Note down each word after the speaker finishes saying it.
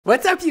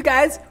What's up, you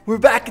guys? We're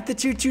back at the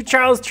Choo Choo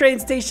Charles train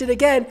station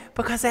again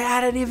because I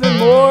added even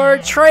more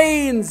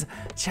trains.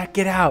 Check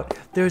it out.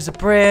 There's a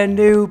brand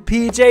new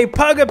PJ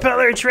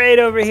Pugapillar train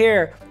over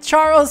here.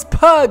 Charles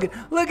Pug.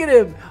 Look at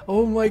him.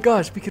 Oh my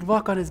gosh, we can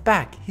walk on his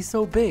back. He's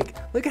so big.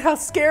 Look at how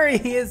scary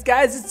he is,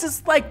 guys. It's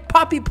just like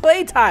Poppy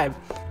Playtime.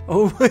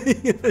 Oh my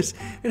gosh.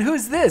 And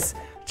who's this?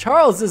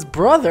 Charles's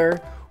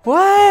brother?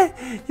 What?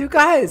 You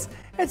guys,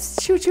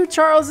 that's Choo Choo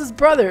Charles's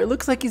brother. It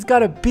looks like he's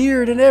got a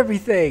beard and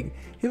everything.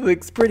 He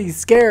looks pretty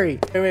scary.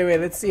 Wait,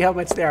 let's see how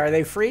much they are. Are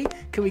they free?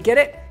 Can we get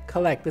it?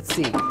 Collect, let's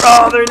see.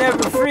 Oh, they're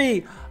never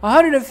free.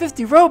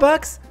 150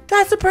 Robux?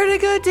 That's a pretty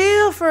good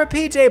deal for a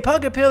PJ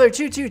Pugapillar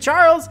Choo Choo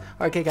Charles.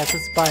 Okay, guys,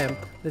 let's buy him.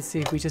 Let's see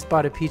if we just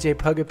bought a PJ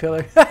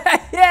Pugapillar.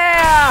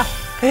 Yeah!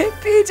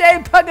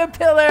 PJ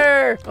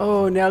Pugapillar!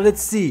 Oh, now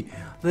let's see.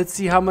 Let's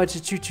see how much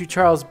a Choo Choo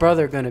Charles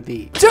brother gonna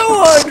be.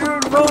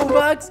 200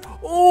 Robux!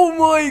 Oh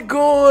my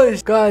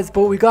gosh! Guys,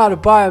 but we gotta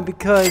buy him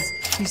because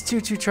he's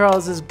Choo Choo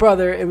Charles'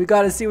 brother and we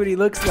gotta see what he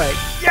looks like.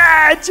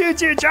 Yeah! Choo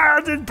Choo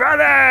Charles'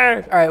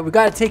 brother! Alright, we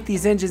gotta take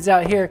these engines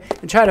out here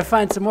and try to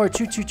find some more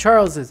Choo Choo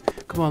Charleses.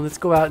 Come on, let's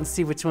go out and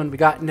see which one we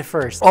got in the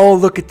first. Oh,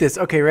 look at this.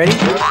 Okay, ready?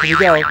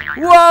 Here we go.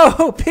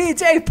 Whoa!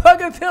 PJ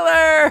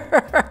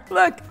Pugapillar!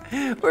 Look!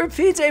 We're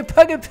PJ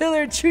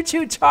Pugapillar Choo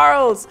Choo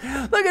Charles.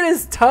 Look at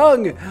his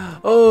tongue.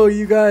 Oh,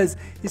 you guys,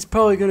 he's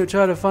probably going to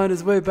try to find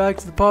his way back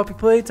to the Poppy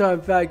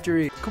Playtime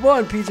factory. Come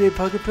on, PJ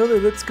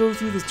Pugapillar, let's go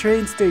through this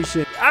train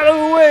station. Out of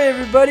the way,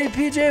 everybody.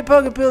 PJ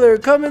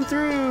Pugapillar coming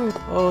through.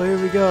 Oh,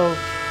 here we go.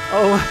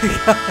 Oh my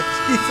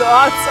gosh, he's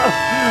awesome.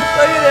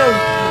 Look at him.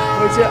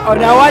 Oh,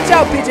 now watch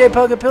out, PJ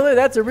Pugapillar.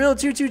 That's a real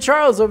Choo Choo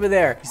Charles over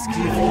there. See if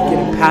you can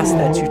get him past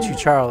that Choo Choo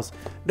Charles.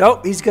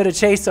 Nope, he's gonna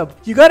chase him.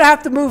 You gotta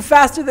have to move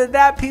faster than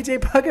that, PJ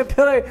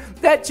Pugapillar.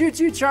 That Choo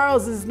Choo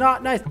Charles is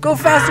not nice. Go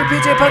faster,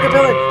 PJ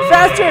Pugapillar.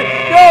 Faster!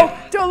 No!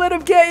 Don't let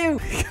him get you.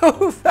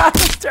 Go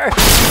faster.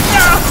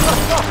 No!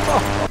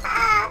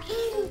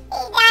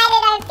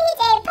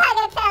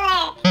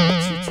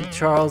 Choo Choo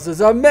Charles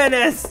is a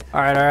menace.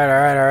 All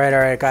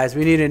right, guys.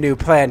 We need a new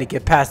plan to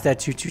get past that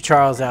Choo Choo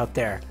Charles out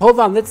there. Hold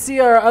on, let's see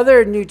our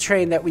other new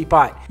train that we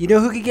bought. You know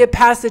who could get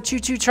past the Choo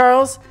Choo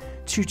Charles?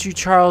 Choo Choo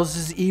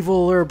Charles'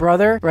 eviler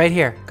brother. Right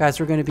here. Guys,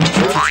 we're going to be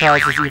Choo Choo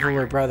Charles'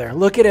 eviler brother.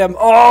 Look at him.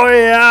 Oh,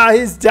 yeah.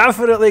 He's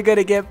definitely going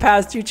to get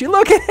past Choo Choo.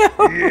 Look at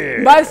him.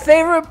 Yeah. My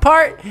favorite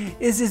part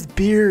is his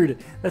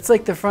beard. That's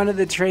like the front of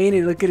the train,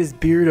 and look at his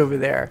beard over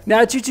there.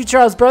 Now, Choo Choo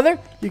Charles' brother,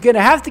 you're going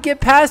to have to get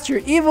past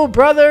your evil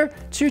brother,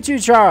 Choo Choo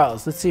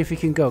Charles. Let's see if he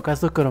can go.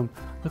 Guys, look at him.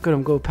 Look at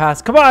him go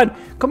past. Come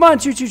on,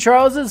 Choo Choo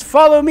Charleses.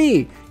 Follow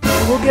me.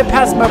 We'll get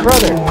past my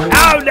brother.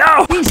 Oh,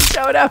 no. He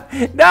showed up.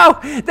 No,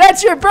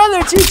 that's your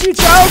brother, Choo Choo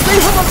Charles.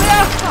 Leave him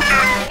alone.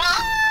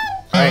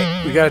 All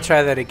right, we got to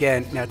try that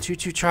again. Now, Choo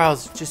Choo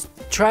Charles, just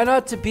try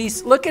not to be...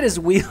 Look at his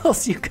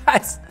wheels, you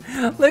guys.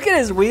 Look at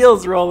his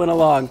wheels rolling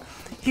along.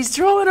 He's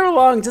rolling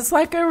along just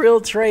like a real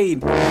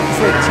train. He's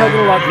like chugging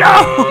along.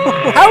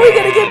 No! How are we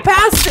going to get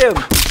past him?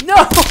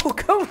 No!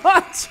 Come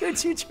on, Choo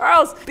Choo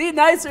Charles. Be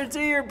nicer to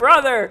your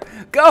brother.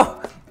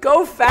 Go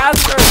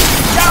faster.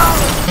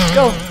 No!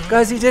 Go.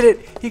 Guys, he did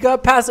it. He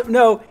got past him.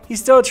 No,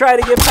 he's still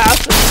trying to get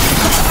past him.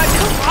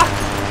 Come on.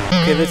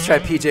 Okay, let's try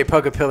PJ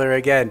Pugapillar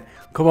again.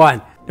 Come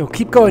on. No,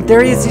 keep going.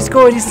 There he is. He's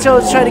going. He's still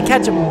trying to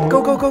catch him.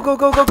 Go.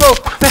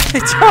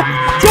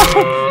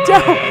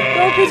 Jump.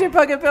 Go, PJ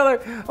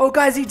Pugapillar. Oh,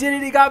 guys, he did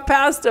it. He got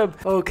past him.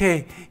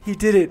 Okay, he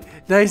did it.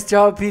 Nice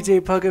job,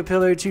 PJ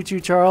Pugapillar, Choo Choo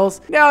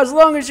Charles. Now, as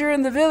long as you're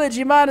in the village,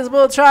 you might as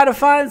well try to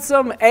find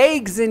some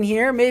eggs in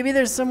here. Maybe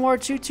there's some more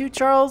Choo Choo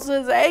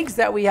Charles's eggs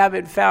that we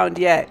haven't found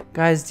yet.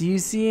 Guys, do you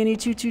see any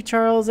Choo Choo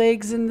Charles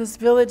eggs in this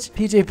village?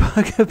 PJ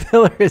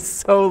Pugapillar is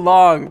so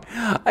long.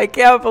 I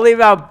can't believe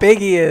how big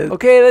he is.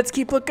 Okay, let's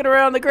keep looking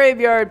around the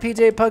graveyard,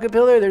 PJ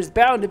Pugapillar. There's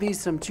bound to be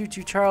some Choo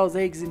Choo Charles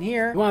eggs in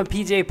here. Come on,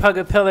 PJ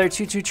Pugapillar,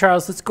 Choo Choo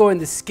Charles. Let's go in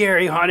the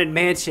scary haunted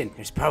mansion.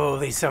 There's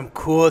probably some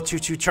cool Choo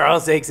Choo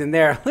Charles eggs in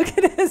there. Look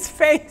at his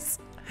face.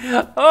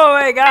 Oh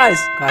my gosh.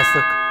 Guys,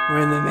 look.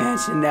 We're in the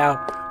mansion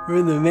now. We're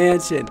in the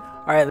mansion.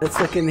 All right, let's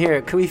look in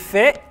here. Can we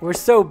fit? We're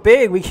so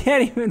big, we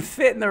can't even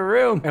fit in the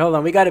room. Right, hold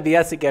on, we gotta be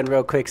us again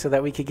real quick so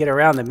that we can get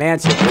around the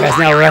mansion. Guys,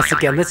 now we're us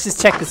again. Let's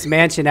just check this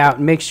mansion out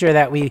and make sure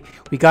that we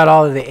got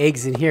all of the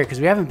eggs in here because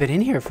we haven't been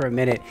in here for a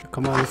minute.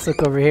 Come on, let's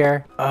look over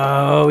here.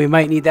 Oh, we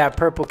might need that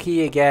purple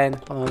key again.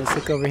 Hold on, let's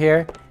look over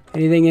here.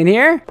 Anything in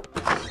here?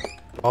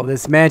 Oh,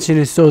 this mansion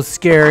is so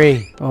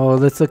scary. Oh,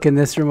 let's look in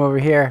this room over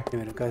here. Wait a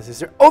minute, guys, is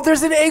there... Oh,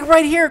 there's an egg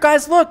right here,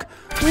 guys, look.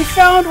 We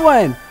found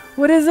one.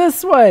 What is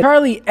this one?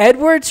 Charlie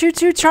Edward Choo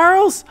Choo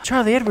Charles?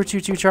 Charlie Edward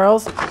Choo Choo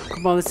Charles.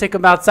 Come on, let's take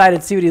him outside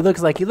and see what he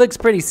looks like. He looks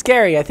pretty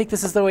scary. I think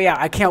this is the way out.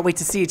 I can't wait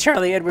to see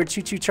Charlie Edward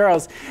Choo Choo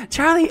Charles.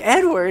 Charlie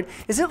Edward?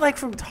 Is it like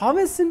from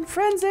Thomas and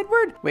Friends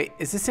Edward? Wait,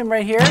 is this him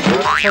right here?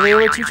 Charlie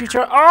Edward Choo Choo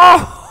Charles.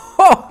 Oh!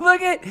 Whoa,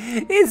 look at,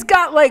 he's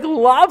got like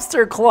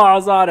lobster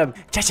claws on him.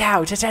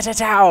 Cha-chow,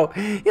 cha-cha-cha-chow.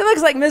 He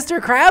looks like Mr.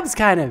 Krabs,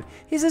 kind of.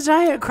 He's a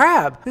giant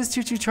crab. This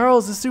Choo Choo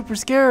Charles is super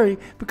scary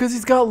because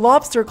he's got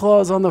lobster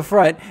claws on the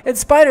front and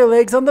spider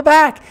legs on the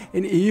back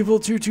and evil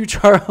Choo Choo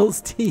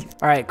Charles teeth.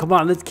 All right, come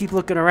on, let's keep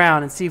looking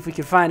around and see if we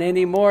can find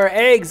any more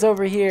eggs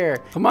over here.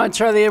 Come on,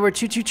 Charlie, Edward,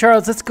 Choo Choo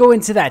Charles, let's go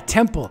into that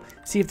temple.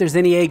 See if there's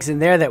any eggs in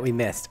there that we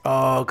missed.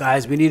 Oh,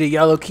 guys, we need a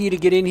yellow key to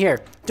get in here.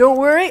 Don't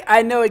worry,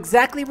 I know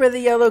exactly where the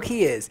yellow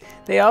key is.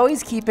 They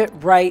always keep it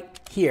right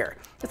here.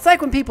 It's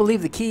like when people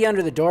leave the key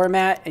under the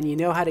doormat and you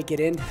know how to get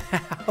in the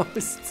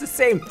house. It's the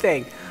same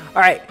thing.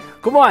 All right,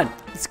 come on.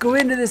 Let's go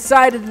into the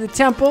side of the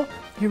temple.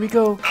 Here we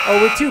go.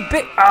 Oh, we're too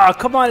big. Oh,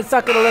 come on. It's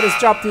not going to let us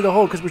drop through the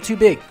hole because we're too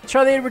big.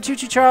 Charlie, Edward, Choo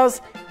Choo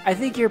Charles, I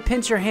think your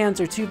pincher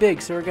hands are too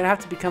big, so we're going to have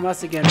to become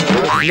us again.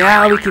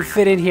 Now we can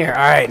fit in here.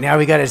 All right, now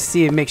we got to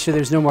see and make sure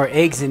there's no more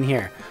eggs in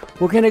here.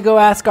 We're going to go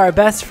ask our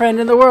best friend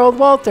in the world,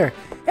 Walter.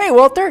 Hey,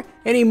 Walter,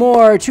 any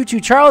more Choo Choo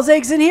Charles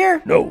eggs in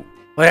here? No.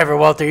 Whatever,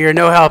 Walter, you're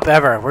no help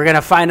ever. We're going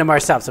to find them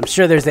ourselves. I'm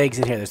sure there's eggs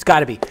in here. There's got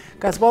to be.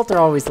 Guys, Walter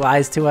always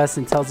lies to us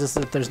and tells us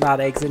that there's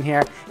not eggs in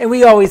here, and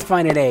we always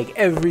find an egg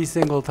every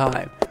single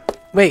time.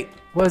 Wait,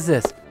 what is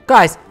this?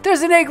 Guys,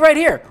 there's an egg right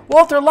here.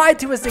 Walter lied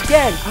to us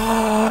again.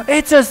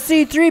 It's a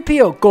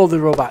C-3PO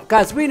golden robot.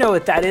 Guys, we know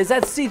what that is.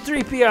 That's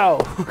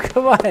C-3PO.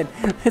 Come on.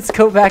 Let's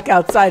go back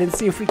outside and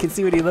see if we can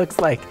see what he looks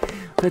like.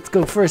 Let's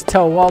go first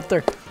tell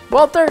Walter.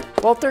 Walter,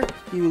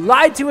 you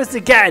lied to us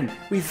again.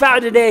 We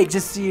found an egg,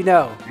 just so you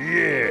know.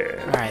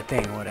 Yeah. All right,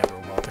 whatever,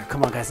 Walter.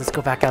 Come on, guys. Let's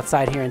go back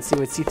outside here and see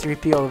what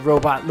C-3PO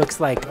robot looks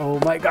like. Oh,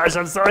 my gosh.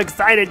 I'm so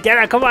excited. Get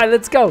out. Come on.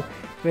 Let's go.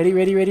 Ready?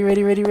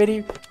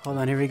 Hold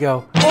on, here we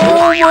go.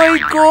 Oh my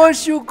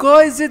gosh, you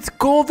guys, it's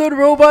golden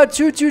robot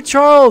Choo Choo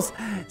Charles.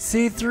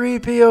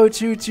 C-3PO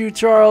Choo Choo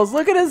Charles.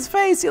 Look at his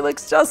face. He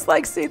looks just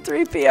like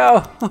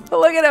C-3PO.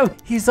 Look at him.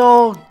 He's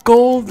all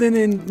golden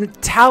and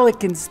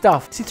metallic and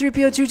stuff.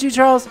 C-3PO Choo Choo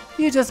Charles,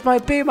 you just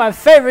might be my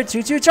favorite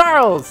Choo Choo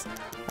Charles.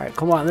 All right,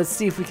 come on, let's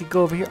see if we could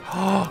go over here.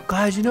 Oh,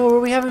 guys, you know where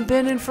we haven't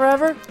been in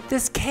forever?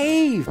 This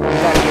cave. We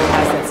gotta get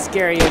past that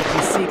scary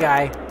NPC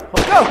guy.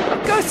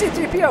 Oh, go,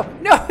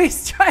 C-3PO. No,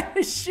 he's trying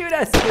to shoot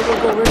us.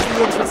 Go. Where's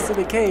the entrance to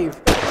the cave?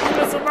 Leave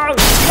us alone.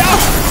 No!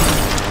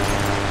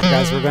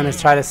 Guys, we're gonna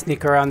try to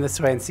sneak around this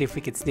way and see if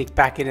we can sneak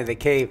back into the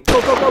cave. Go.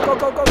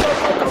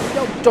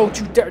 No, don't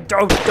you dare.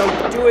 Don't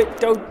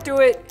do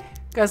it.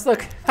 Guys,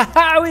 look.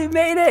 Haha, we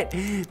made it.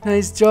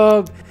 Nice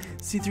job,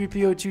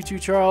 C-3PO Choo Choo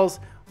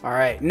Charles. All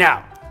right,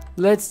 now.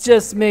 Let's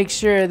just make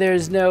sure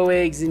there's no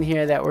eggs in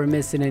here that we're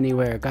missing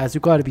anywhere. Guys,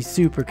 we've got to be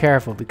super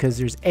careful because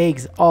there's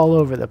eggs all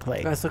over the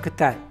place. Guys, look at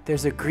that.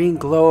 There's a green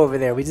glow over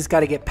there. We just got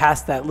to get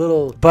past that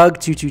little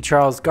bug Choo Choo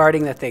Charles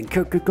guarding that thing.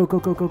 Go,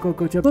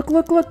 jump.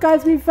 Look,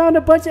 guys, we found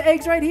a bunch of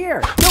eggs right here.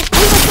 No, leave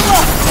us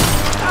alone.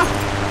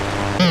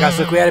 Ah. Guys,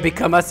 look, we had to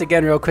become us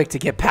again real quick to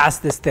get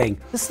past this thing.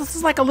 This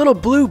is like a little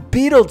blue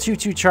beetle Choo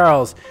Choo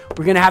Charles.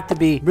 We're going to have to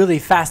be really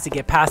fast to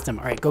get past him.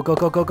 All right, go,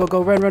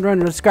 run.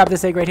 Let's grab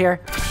this egg right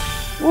here.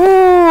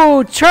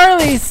 Ooh,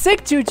 Charlie's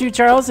sick Choo Choo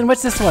Charles. And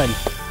what's this one?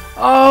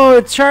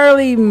 Oh,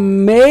 Charlie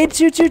made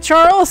Choo Choo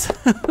Charles?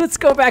 Let's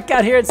go back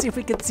out here and see if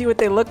we can see what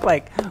they look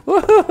like.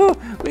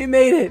 Woohoo, we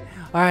made it.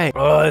 All right.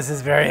 Oh, this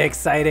is very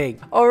exciting.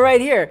 Oh, right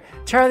here.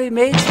 Charlie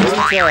made Choo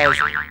Choo Charles.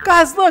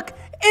 Guys, look.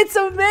 It's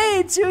a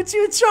made Choo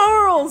Choo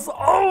Charles.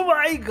 Oh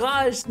my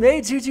gosh.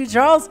 Made Choo Choo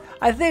Charles,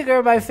 I think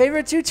are my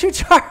favorite Choo Choo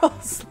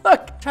Charles.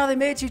 Look, Charlie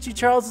made Choo Choo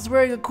Charles is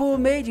wearing a cool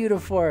maid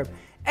uniform.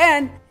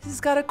 And he's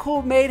got a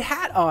cool maid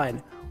hat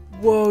on.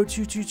 Whoa,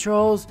 Choo Choo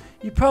Charles,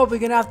 you're probably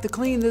gonna have to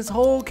clean this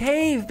whole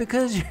cave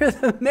because you're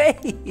the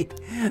maid.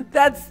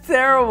 That's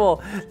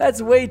terrible.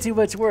 That's way too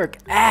much work.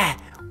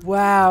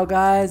 Wow,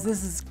 guys,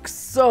 this is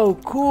so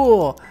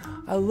cool.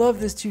 I love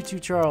this Choo Choo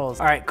Charles.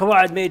 All right, come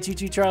on, maid Choo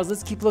Choo Charles.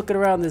 Let's keep looking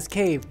around this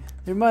cave.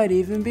 There might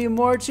even be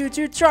more Choo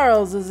Choo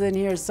Charleses in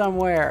here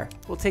somewhere.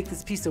 We'll take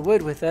this piece of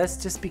wood with us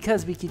just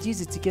because we could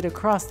use it to get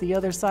across the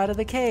other side of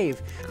the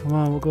cave. Come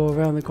on, we'll go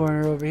around the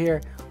corner over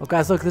here. Oh,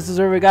 guys, look, this is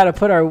where we gotta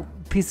put our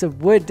piece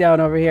of wood down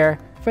over here.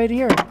 Right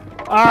here.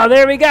 Oh,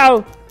 there we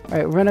go. All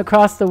right, run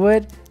across the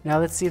wood. Now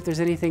let's see if there's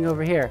anything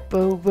over here.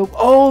 Boom, boom.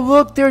 Oh,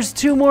 look, there's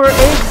 2 more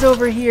eggs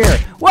over here.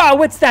 Wow,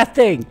 what's that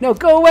thing? No,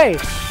 go away.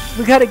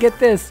 We gotta get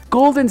this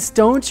golden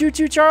stone Choo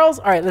Choo Charles.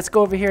 All right, let's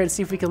go over here and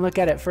see if we can look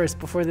at it first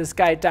before this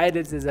guy dies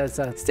us.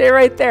 Stay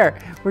right there.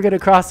 We're gonna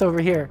cross over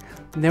here,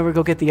 and then we'll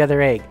go get the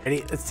other egg.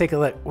 Ready? Let's take a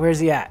look. Where's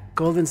he at?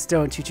 Golden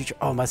stone Choo Choo Charles.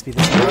 Oh, must be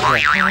this one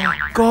right here.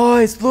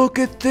 Guys, look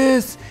at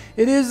this.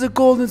 It is a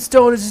golden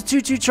stone. It's a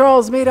Choo Choo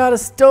Charles made out of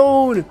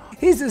stone.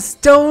 He's a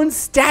stone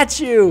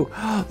statue.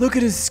 Look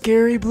at his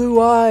scary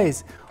blue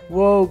eyes.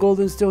 Whoa,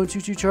 golden stone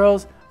Choo Choo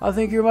Charles. I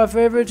think you're my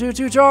favorite Choo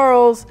Choo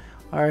Charles.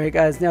 All right,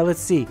 guys, now let's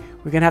see.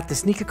 We're going to have to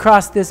sneak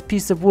across this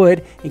piece of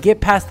wood and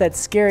get past that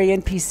scary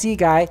NPC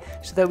guy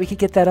so that we can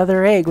get that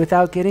other egg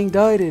without getting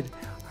dieted.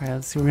 All right,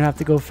 let's see. We're going to have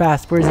to go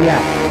fast. Where's he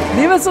at?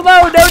 Leave us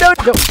alone. No.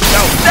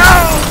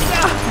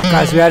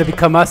 Guys, we got to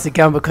become us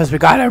again because we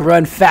got to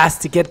run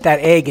fast to get that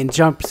egg and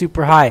jump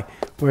super high.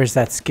 Where's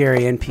that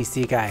scary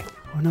NPC guy?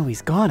 Oh no,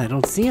 he's gone. I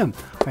don't see him.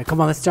 All right,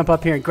 come on, let's jump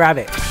up here and grab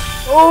it.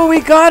 Oh,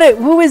 we got it.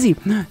 Who is he?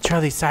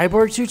 Charlie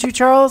Cyborg Choo Choo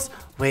Charles?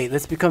 Wait,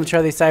 let's become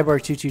Charlie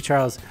Cyborg Choo Choo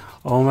Charles.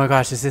 Oh my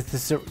gosh, this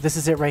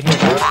is it right here,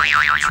 guys.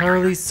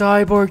 Charlie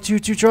Cyborg Choo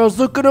Choo Charles.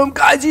 Look at him,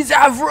 guys. He's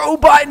half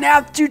robot and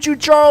half Choo Choo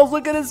Charles.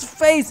 Look at his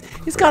face.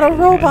 He's got a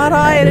robot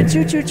eye and a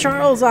Choo Choo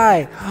Charles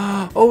eye.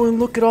 Oh, and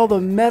look at all the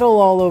metal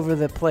all over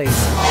the place.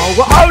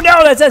 Oh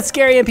no, that's that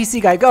scary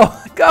NPC guy. Go,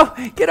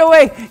 get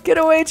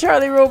away,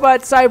 Charlie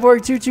Robot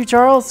Cyborg Choo Choo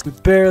Charles. We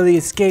barely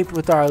escaped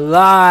with our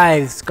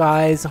lives,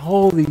 guys.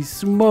 Holy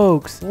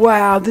smokes.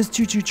 Wow, this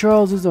Choo Choo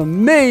Charles is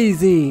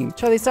amazing.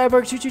 Charlie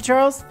Cyborg Choo Choo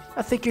Charles,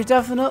 I think you're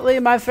definitely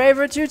my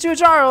favorite Choo Choo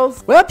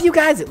Charles. Well, you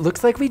guys, it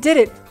looks like we did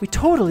it. We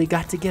totally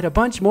got to get a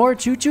bunch more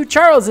Choo Choo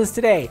Charleses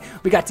today.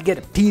 We got to get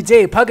a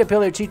PJ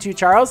Pugapillar Choo Choo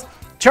Charles,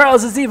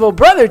 Charles' evil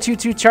brother Choo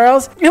Choo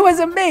Charles. It was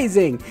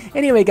amazing.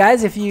 Anyway,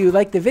 guys, if you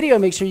liked the video,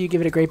 make sure you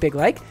give it a great big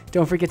like.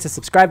 Don't forget to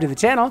subscribe to the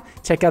channel.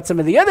 Check out some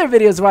of the other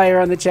videos while you're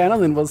on the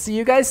channel, and we'll see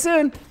you guys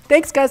soon.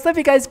 Thanks, guys. Love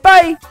you guys.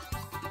 Bye.